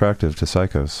is real attractive to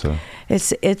psychos. So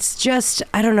it's just,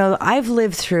 I don't know. I've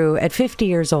lived through, at 50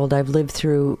 years old, I've lived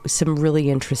through some really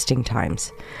interesting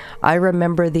times. I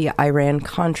remember the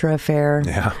Iran-Contra affair.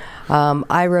 Yeah. I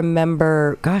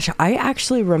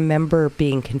actually remember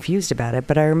being confused about it,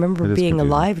 but I remember being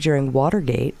alive during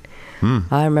Watergate.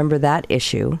 I remember that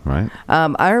issue. Right.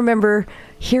 I remember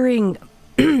hearing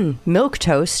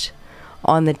Milquetoast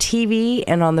on the TV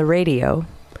and on the radio.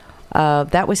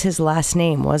 That was his last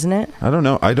name, wasn't it? I don't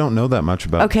know. I don't know that much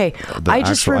about. Okay, I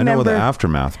just remember. I know the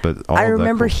aftermath, but I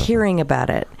remember hearing about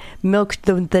it.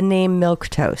 The name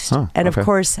Milquetoast, and of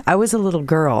course, I was a little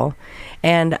girl,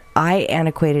 and I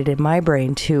antiquated in my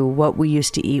brain to what we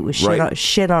used to eat was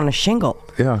shit on a shingle.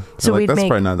 Yeah, so that's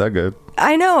probably not that good.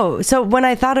 I know. So when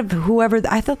I thought of whoever,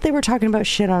 I thought they were talking about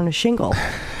shit on a shingle.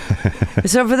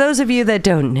 So for those of you that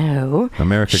don't know,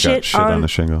 America got shit on a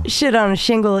shingle. Shit on a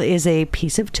shingle is a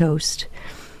piece of toast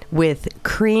with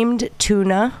creamed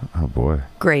tuna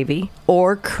gravy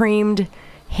or creamed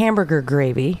hamburger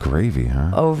gravy. Gravy,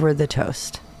 huh? Over the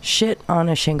toast. Shit on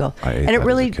a shingle. I ate that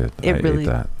as a kid. I ate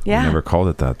that. Yeah. I never called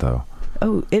it that though.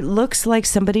 Oh, it looks like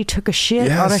somebody took a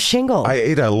shit on a shingle. I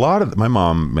ate a lot of. My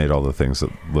mom made all the things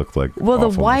that looked like. Well,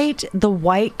 awfulness. the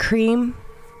white cream,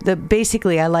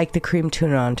 basically I like the cream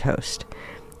tuna on toast.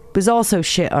 It was also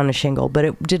shit on a shingle, but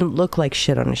it didn't look like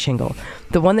shit on a shingle.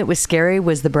 The one that was scary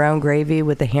was the brown gravy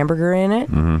with the hamburger in it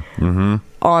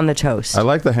on the toast. I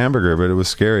like the hamburger, but it was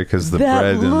scary because the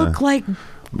bread looked like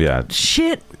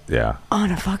shit. Yeah.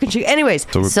 On a fucking shingle. Anyways,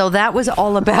 so that was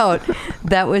all about.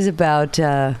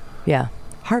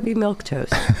 Harvey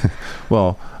Milquetoast.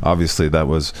 Well, obviously that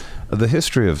was the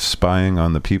history of spying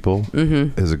on the people.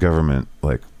 Is a government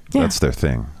that's their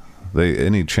thing.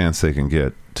 Any chance they can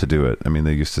get to do it. I mean,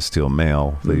 they used to steal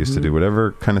mail. They used to do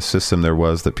whatever kind of system there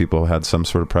was that people had some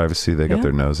sort of privacy. They got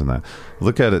their nose in that.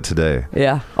 Look at it today.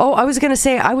 Yeah. Oh, I was going to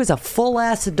say I was a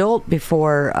full-ass adult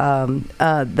before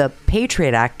the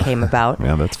Patriot Act came about.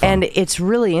 Yeah, that's fun. And it's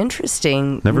really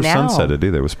interesting Never now. sunsetted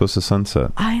either. It was supposed to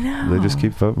sunset. I know. They just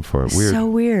keep voting for it. Weird. So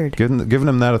weird. Giving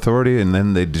them that authority, and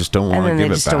then they just don't want to give it back. And then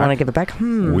they just don't want to give it back.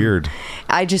 Weird.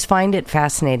 I just find it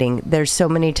fascinating. There's so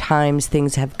many times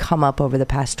things have come up over the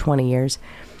past 20 years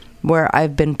where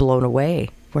I've been blown away,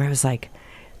 where I was like,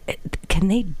 can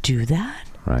they do that?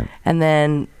 Right. And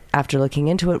then after looking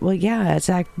into it, well, yeah,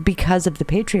 it's because of the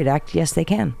Patriot Act, yes, they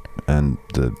can. And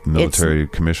the Military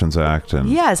Commissions Act and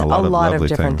a lot of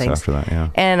different things after that, yeah.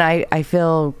 And I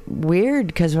feel weird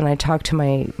because when I talk to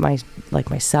my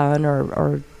son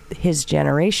or his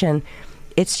generation,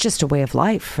 it's just a way of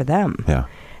life for them. Yeah.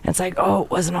 And it's like, oh,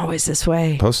 it wasn't always this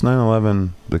way. Post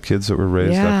 9/11, the kids that were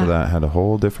raised after that had a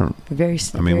whole different.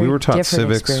 We were taught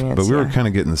civics, but we were kind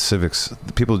of getting the civics.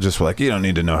 People just were like, you don't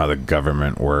need to know how the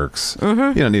government works.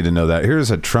 You don't need to know that.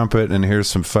 Here's a trumpet and here's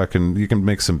some fucking. You can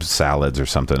make some salads or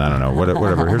something. I don't know.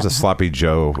 Whatever. Here's a sloppy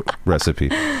Joe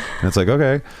recipe, and it's like,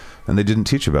 okay. And they didn't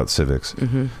teach about civics.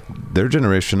 Their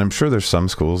generation, I'm sure there's some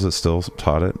schools that still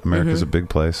taught it. America's a big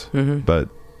place, but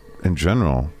in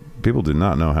general, people do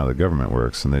not know how the government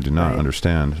works, and they do not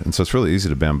understand. And so it's really easy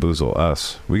to bamboozle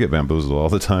us. We get bamboozled all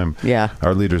the time. Yeah.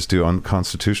 Our leaders do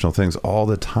unconstitutional things all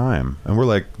the time. And we're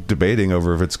like debating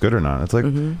over if it's good or not. It's like,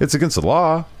 it's against the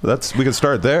law. We can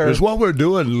start there. Is what we're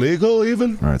doing legal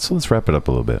even? All right, so let's wrap it up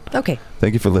a little bit. Okay.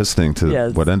 Thank you for listening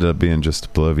to what ended up being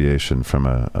just bloviation from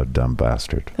a dumb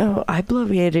bastard. Oh, I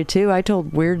bloviated too. I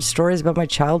told weird stories about my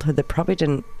childhood that probably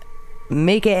didn't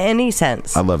make any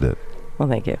sense. I loved it. Well,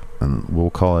 thank you. And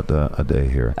we'll call it a day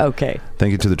here. Okay.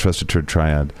 Thank you to the Trusted Turd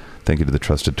Triad. Thank you to the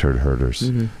Trusted Turd Herders.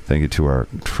 Thank you to our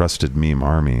Trusted Meme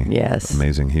Army. Yes.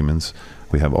 Amazing humans.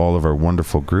 We have all of our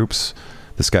wonderful groups.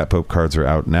 The Scat Pope cards are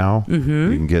out now. You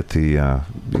can get you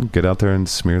can get out there and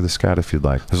smear the scat if you'd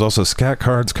like. There's also scat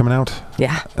cards coming out.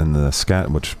 Yeah. And the Scat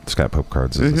Pope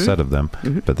cards is a set of them,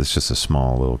 but it's just a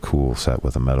small little cool set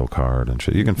with a metal card and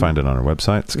shit. You can find it on our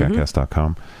website,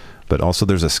 scatcast.com. But also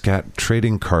there's a scat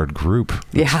trading card group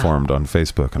that's formed on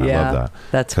Facebook, and I love that.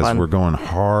 That's fun. Because we're going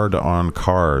hard on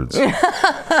cards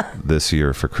this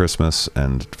year for Christmas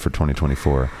and for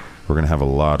 2024. We're going to have a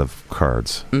lot of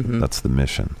cards. That's the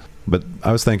mission. But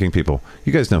I was thanking people.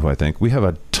 You guys know who I thank. We have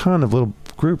a ton of little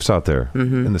groups out there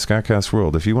in the SKATCAST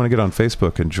world. If you want to get on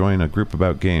Facebook and join a group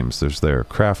about games, there's there.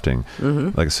 Crafting.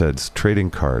 Like I said, it's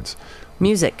trading cards.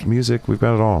 Music. We've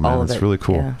got it all, man. It's really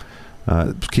cool. Yeah.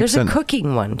 There's a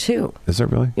cooking one too. Is there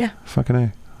really? Yeah. Fucking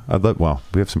A.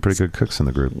 We have some pretty good cooks in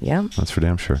the group. Yeah. That's for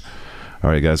damn sure. All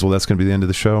right, guys. Well, that's going to be the end of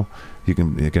the show. You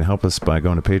can help us by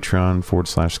going to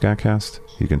Patreon/SKATCAST.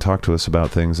 You can talk to us about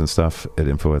things and stuff at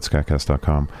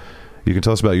info@skatcast.com. You can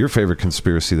tell us about your favorite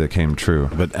conspiracy that came true.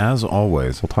 But as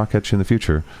always, we'll talk at you in the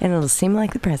future. And it'll seem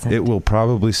like the present. It will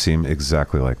probably seem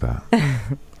exactly like that.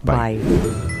 Bye.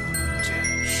 Bye.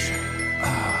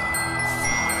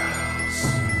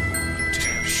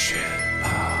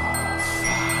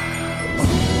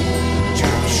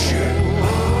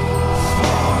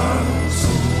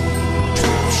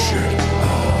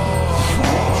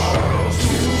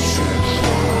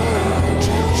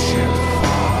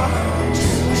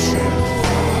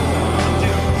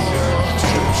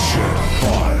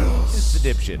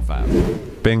 Dipshit Files.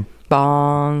 Bing.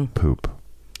 Bong. Poop.